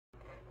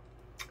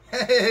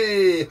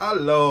Hey,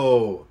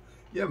 hello.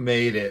 You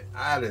made it.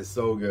 That is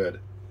so good.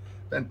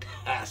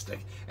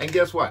 Fantastic. And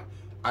guess what?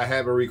 I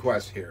have a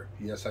request here.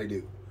 Yes, I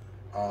do.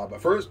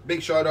 But first,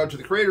 big shout out to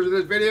the creators of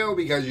this video,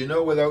 because you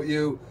know without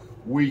you,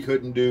 we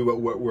couldn't do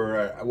what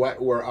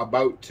we're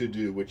about to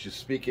do, which is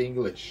speak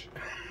English.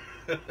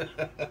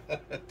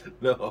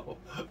 No,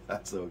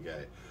 that's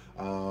okay.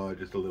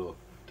 Just a little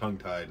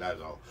tongue-tied,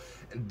 that's all.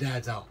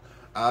 That's all.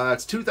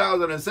 It's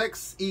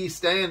 2006 E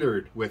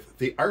Standard with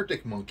the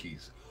Arctic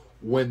Monkeys,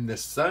 When the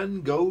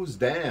Sun Goes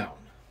Down.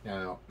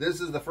 Now, this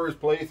is the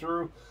first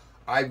playthrough.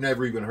 I've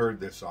never even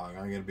heard this song,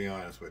 I'm going to be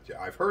honest with you.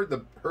 I've heard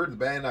the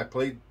band, I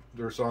played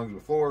their songs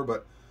before,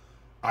 but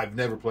I've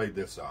never played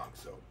this song.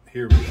 So,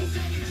 here we go.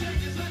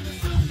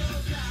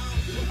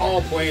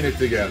 All playing it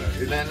together.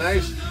 Isn't that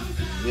nice?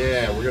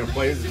 Yeah, we're going to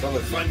play this until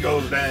the sun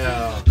goes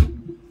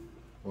down.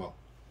 Well,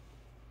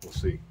 we'll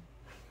see.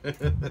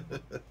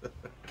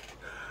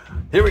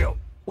 Here we go.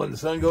 When the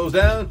sun goes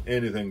down,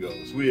 anything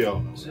goes. We all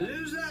know. So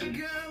who's that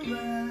girl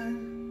there?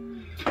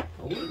 I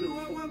wonder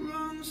what went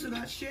wrong so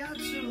that she had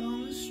to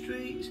roam the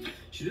streets.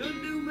 She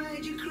doesn't do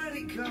major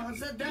credit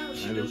cards. I doubt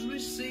she does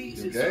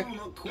receipts. Okay. It's all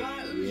not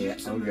quite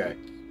legitimate. Okay.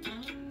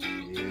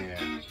 Yeah.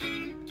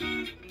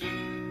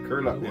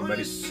 Curl up there,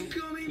 buddy.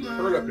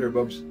 Curl up there,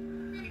 Bubs.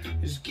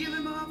 Just give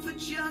him half a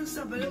chance,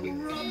 I bet he'll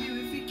rob you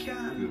if he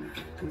can.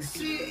 Can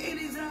see it in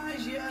his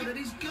eyes, yeah, that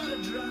he's got a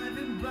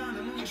driving ban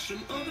amongst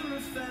some other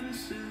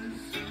offences.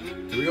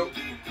 Here we go.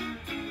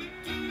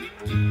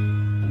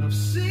 And I've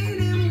seen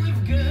him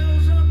with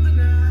girls of the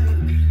night,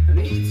 and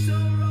he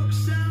told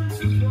Roxanne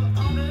to put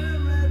on her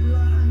red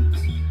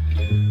lights.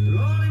 They're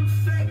all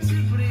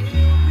infected, but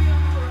he'll be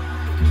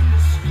alright, 'cause he's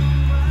a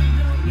scumbag,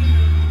 don't you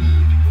know?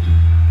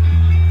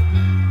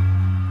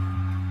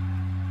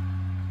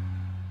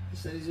 He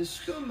said he's a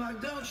scumbag,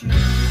 don't you know?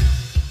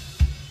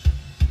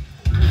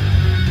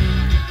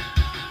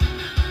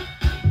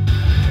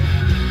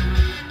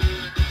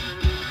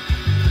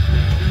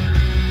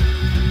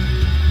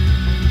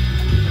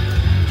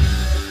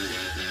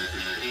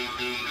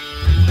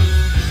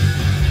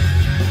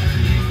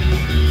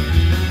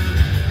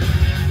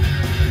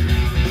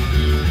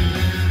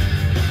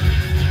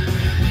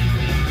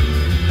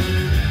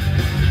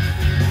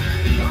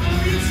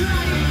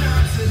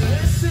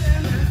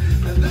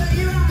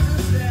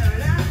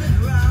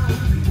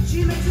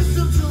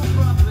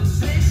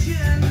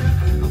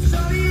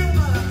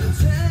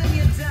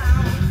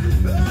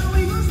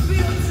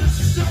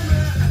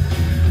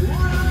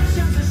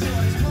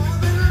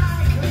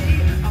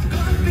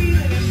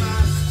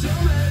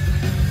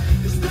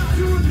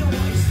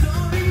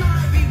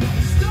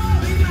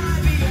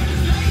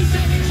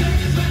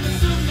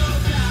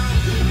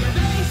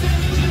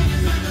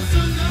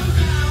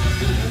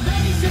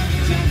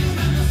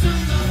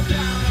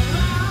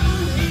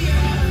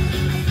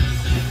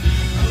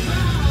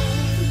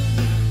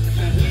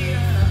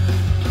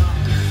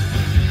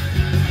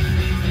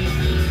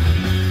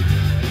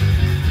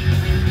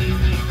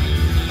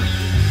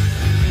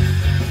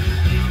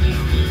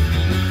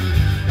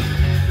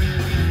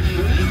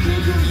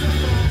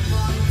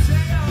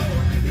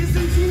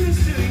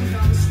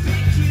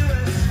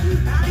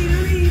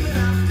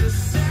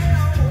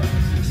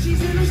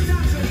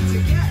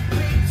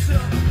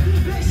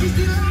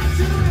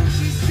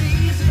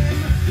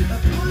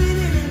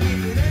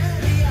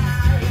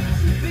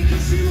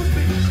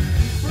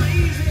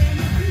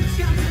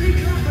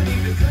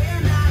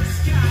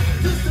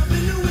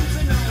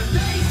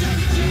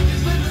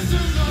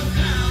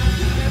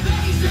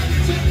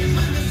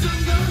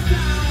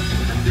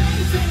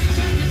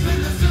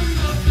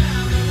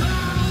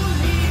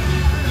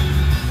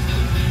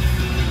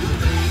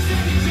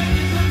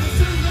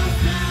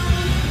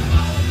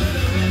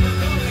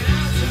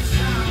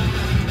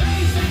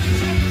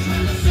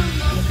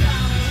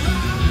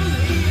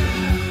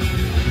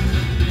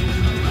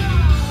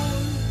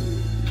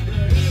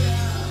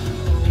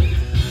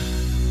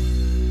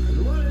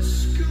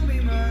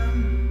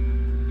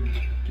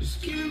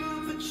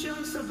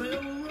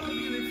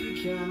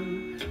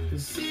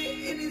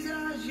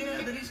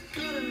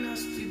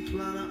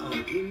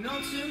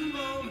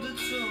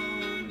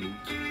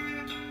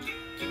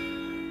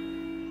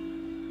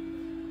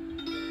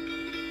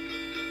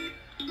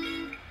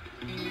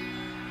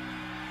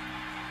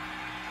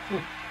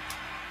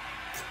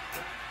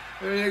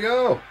 There you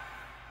go.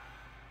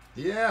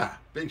 Yeah,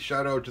 big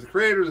shout out to the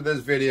creators of this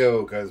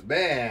video, because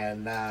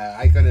man,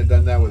 I couldn't have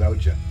done that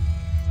without you.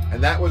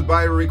 And that was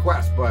by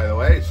request, by the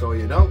way, so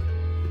you know.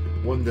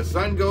 When the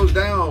Sun Goes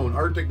Down,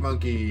 Arctic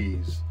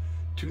Monkeys,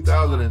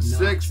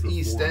 2006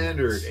 E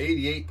Standard,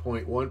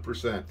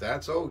 88.1%.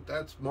 That's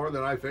more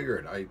than I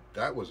figured.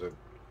 That was a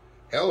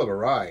hell of a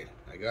ride,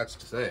 I got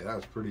to say. That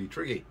was pretty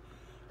tricky.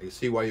 I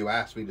see why you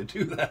asked me to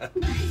do that.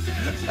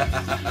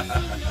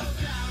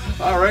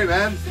 All right,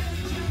 man.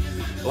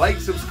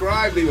 Like,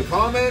 subscribe, leave a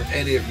comment,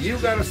 and if you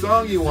got a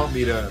song you want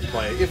me to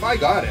play, if I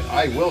got it,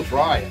 I will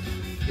try it.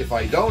 If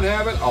I don't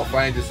have it, I'll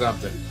find you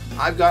something.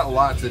 I've got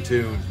lots of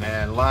tunes,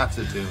 man, lots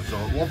of tunes, so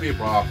it won't be a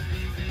problem.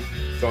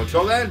 So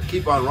until then,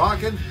 keep on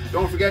rocking.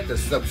 Don't forget to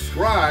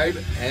subscribe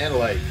and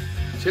like.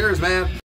 Cheers, man.